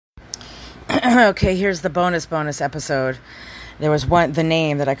Okay, here's the bonus episode. There was the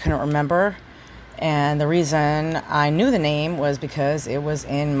name that I couldn't remember. And the reason I knew the name was because it was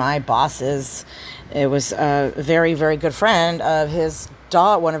in my boss's. It was a very, very good friend of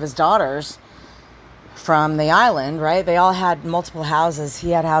one of his daughters from the island, right? They all had multiple houses.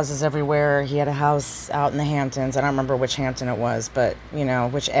 He had houses everywhere. He had a house out in the Hamptons. I don't remember which Hampton it was, but,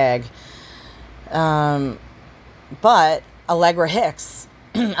 which egg. But Allegra Hicks.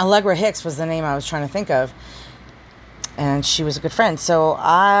 Allegra Hicks was the name I was trying to think of. And she was a good friend.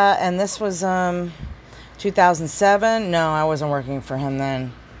 And this was 2007. No, I wasn't working for him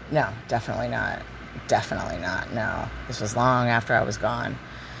then. No, definitely not. No, this was long after I was gone.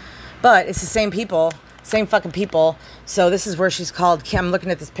 But it's the same people, same fucking people. So this is where she's called Kim. I'm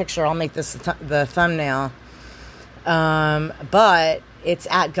looking at this picture. I'll make this the thumbnail. But it's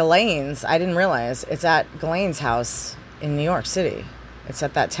at Ghislaine's. I didn't realize it's at Ghislaine's house in New York City. It's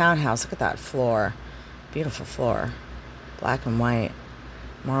at that townhouse. Look at that floor. Beautiful floor. Black and white.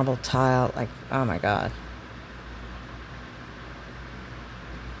 Marble tile. Like, oh my God.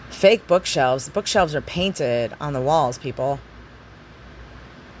 Fake bookshelves. The bookshelves are painted on the walls, people.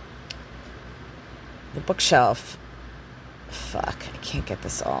 The bookshelf. Fuck. I can't get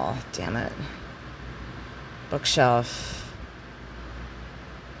this all. Damn it. Bookshelf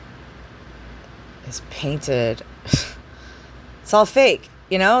is painted. It's all fake.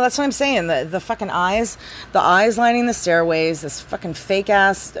 That's what I'm saying. The fucking eyes, the eyes lining the stairways, this fucking fake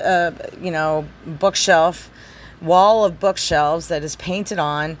ass, bookshelf, wall of bookshelves that is painted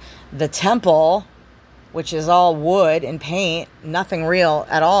on. The temple, which is all wood and paint, nothing real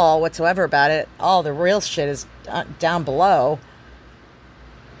at all whatsoever about it. All the real shit is down below.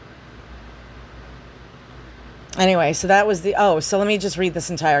 Anyway, so that was so let me just read this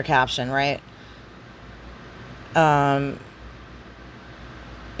entire caption, right?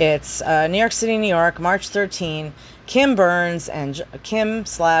 It's New York City, New York, March 13. Kim Burns and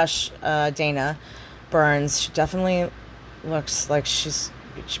Kim/Dana Burns. She definitely looks like she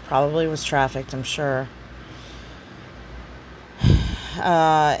probably was trafficked, I'm sure.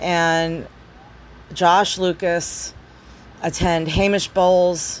 And Josh Lucas attend Hamish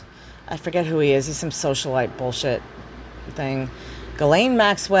Bowles. I forget who he is. He's some socialite bullshit thing. Ghislaine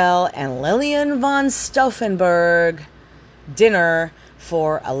Maxwell and Lillian von Stauffenberg dinner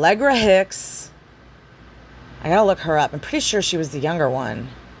for Allegra Hicks. I gotta look her up. I'm pretty sure she was the younger one.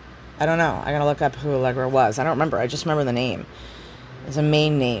 I don't know. I gotta look up who Allegra was. I don't remember. I just remember the name. It's a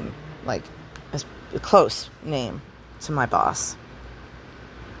main name, like a close name to my boss.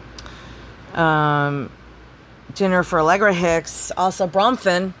 Dinner for Allegra Hicks. Also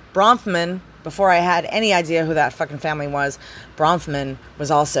Bronfman, before I had any idea who that fucking family was, Bronfman was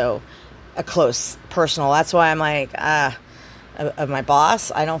also a close personal. That's why I'm like, of my boss,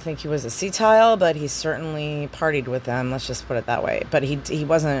 I don't think he was a C-tile, but he certainly partied with them. Let's just put it that way. But he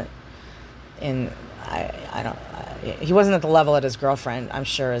wasn't he wasn't at the level that his girlfriend, I'm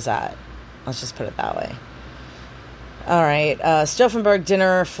sure, is at. Let's just put it that way. All right. Stauffenberg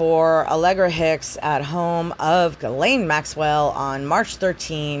dinner for Allegra Hicks at home of Ghislaine Maxwell on March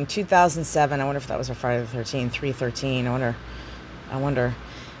 13, 2007. I wonder if that was a Friday the 13th, 3/13. I wonder.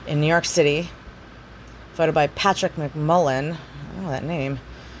 In New York City. Photo by Patrick McMullen. I know that name.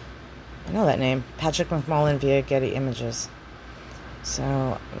 Patrick McMullen via Getty Images.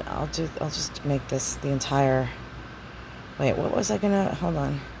 So I'll just make this the entire. Wait, what was I gonna? Hold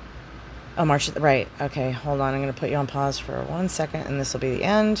on. Oh, March. Right. Okay. Hold on. I'm gonna put you on pause for 1 second, and this will be the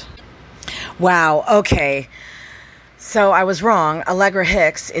end. Wow. Okay. So I was wrong. Allegra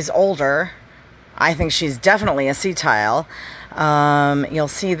Hicks is older. I think she's definitely a C-tile. You'll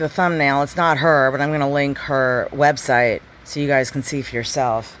see the thumbnail. It's not her, but I'm going to link her website so you guys can see for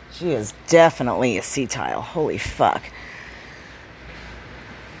yourself. She is definitely a C-tile. Holy fuck.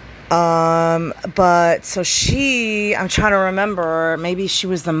 But so I'm trying to remember, maybe she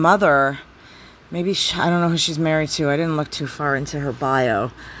was the mother. Maybe I don't know who she's married to. I didn't look too far into her bio.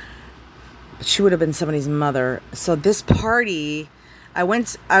 But she would have been somebody's mother. So this party, I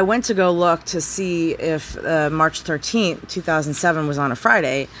went to go look to see if March 13th, 2007 was on a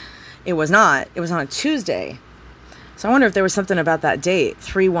Friday. It was not. It was on a Tuesday. So I wonder if there was something about that date,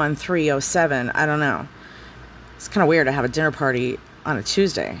 3/13/07. I don't know. It's kind of weird to have a dinner party on a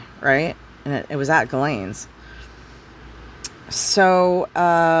Tuesday, right? And it was at Ghislaine's. So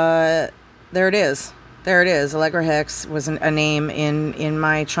there it is. Allegra Hicks was a name in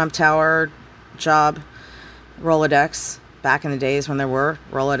my Trump Tower job Rolodex. Back in the days when there were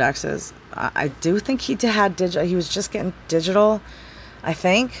Rolodexes. I do think he had digital. He was just getting digital, I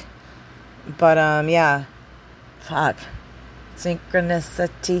think. But, yeah. Fuck.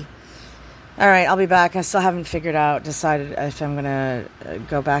 Synchronicity. All right, I'll be back. I still haven't decided if I'm going to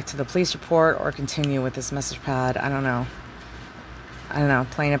go back to the police report or continue with this message pad. I don't know.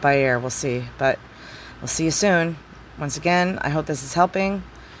 Playing it by ear. We'll see. But we'll see you soon. Once again, I hope this is helping.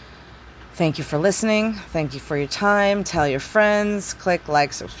 Thank you for listening. Thank you for your time. Tell your friends. Click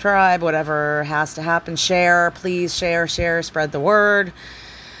like, subscribe, whatever has to happen. Share. Please share. Spread the word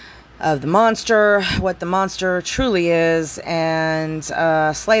of the monster, what the monster truly is, and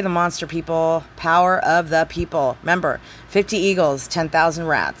slay the monster, people. Power of the people. Remember, 50 eagles, 10,000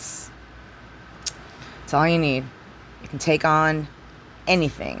 rats. That's all you need. You can take on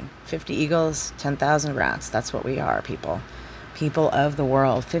anything. 50 eagles, 10,000 rats. That's what we are, people. People of the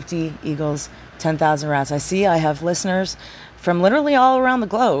world. 50 eagles, 10,000 rats. I see I have listeners from literally all around the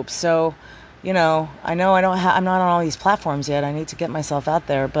globe. So, I know I'm not on all these platforms yet. I need to get myself out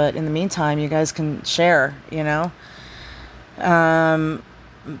there. But in the meantime, you guys can share, Anyway,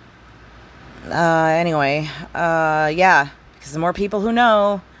 yeah. Because the more people who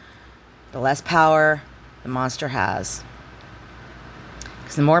know, the less power the monster has.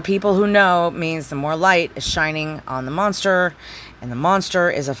 Because the more people who know means the more light is shining on the monster. And the monster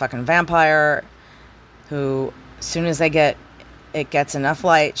is a fucking vampire who, as soon as it gets enough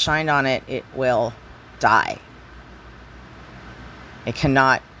light shined on it, it will die. It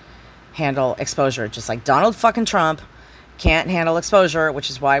cannot handle exposure. Just like Donald fucking Trump can't handle exposure, which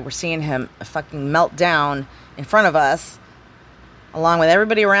is why we're seeing him fucking melt down in front of us, along with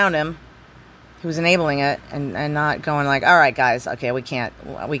everybody around him who's enabling it and not going like, all right, guys, okay, we can't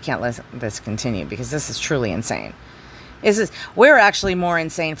let this continue because this is truly insane. We're actually more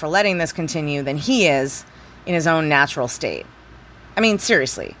insane for letting this continue than he is in his own natural state. I mean,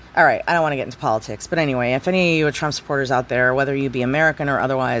 seriously. All right, I don't want to get into politics, but anyway, if any of you are Trump supporters out there, whether you be American or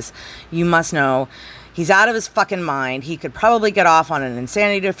otherwise, you must know he's out of his fucking mind. He could probably get off on an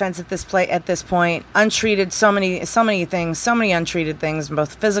insanity defense at this point. Untreated, so many things, so many untreated things,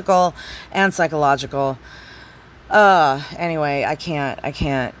 both physical and psychological. Anyway, I can't.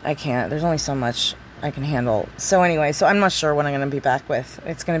 There's only so much I can handle. So anyway, I'm not sure what I'm going to be back with.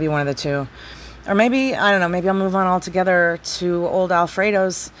 It's going to be one of the two. Or maybe, I don't know, maybe I'll move on altogether to old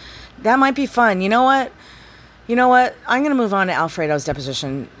Alfredo's. That might be fun. You know what? I'm going to move on to Alfredo's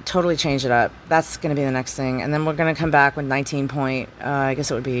deposition, totally change it up. That's going to be the next thing. And then we're going to come back with 19 point, I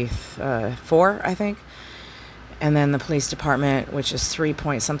guess it would be 4, I think. And then the police department, which is 3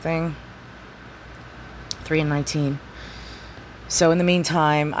 point something. 3 and 19. So in the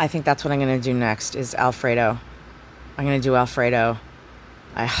meantime, I think that's what I'm going to do next is Alfredo. I'm going to do Alfredo.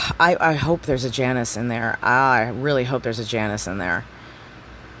 I hope there's a Janice in there. I really hope there's a Janice in there.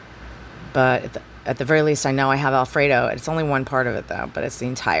 But at the very least, I know I have Alfredo. It's only one part of it, though, but it's the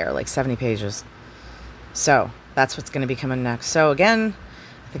entire, 70 pages. So that's what's going to be coming next. So again,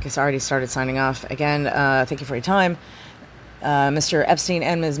 I think it's already started signing off. Again, thank you for your time. Mr. Epstein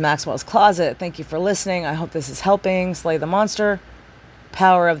and Ms. Maxwell's Closet, thank you for listening. I hope this is helping. Slay the monster.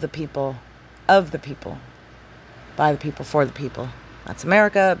 Power of the people. Of the people. By the people, for the people. That's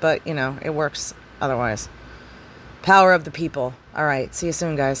America, but, it works otherwise. Power of the people. All right. See you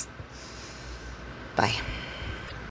soon, guys. Bye.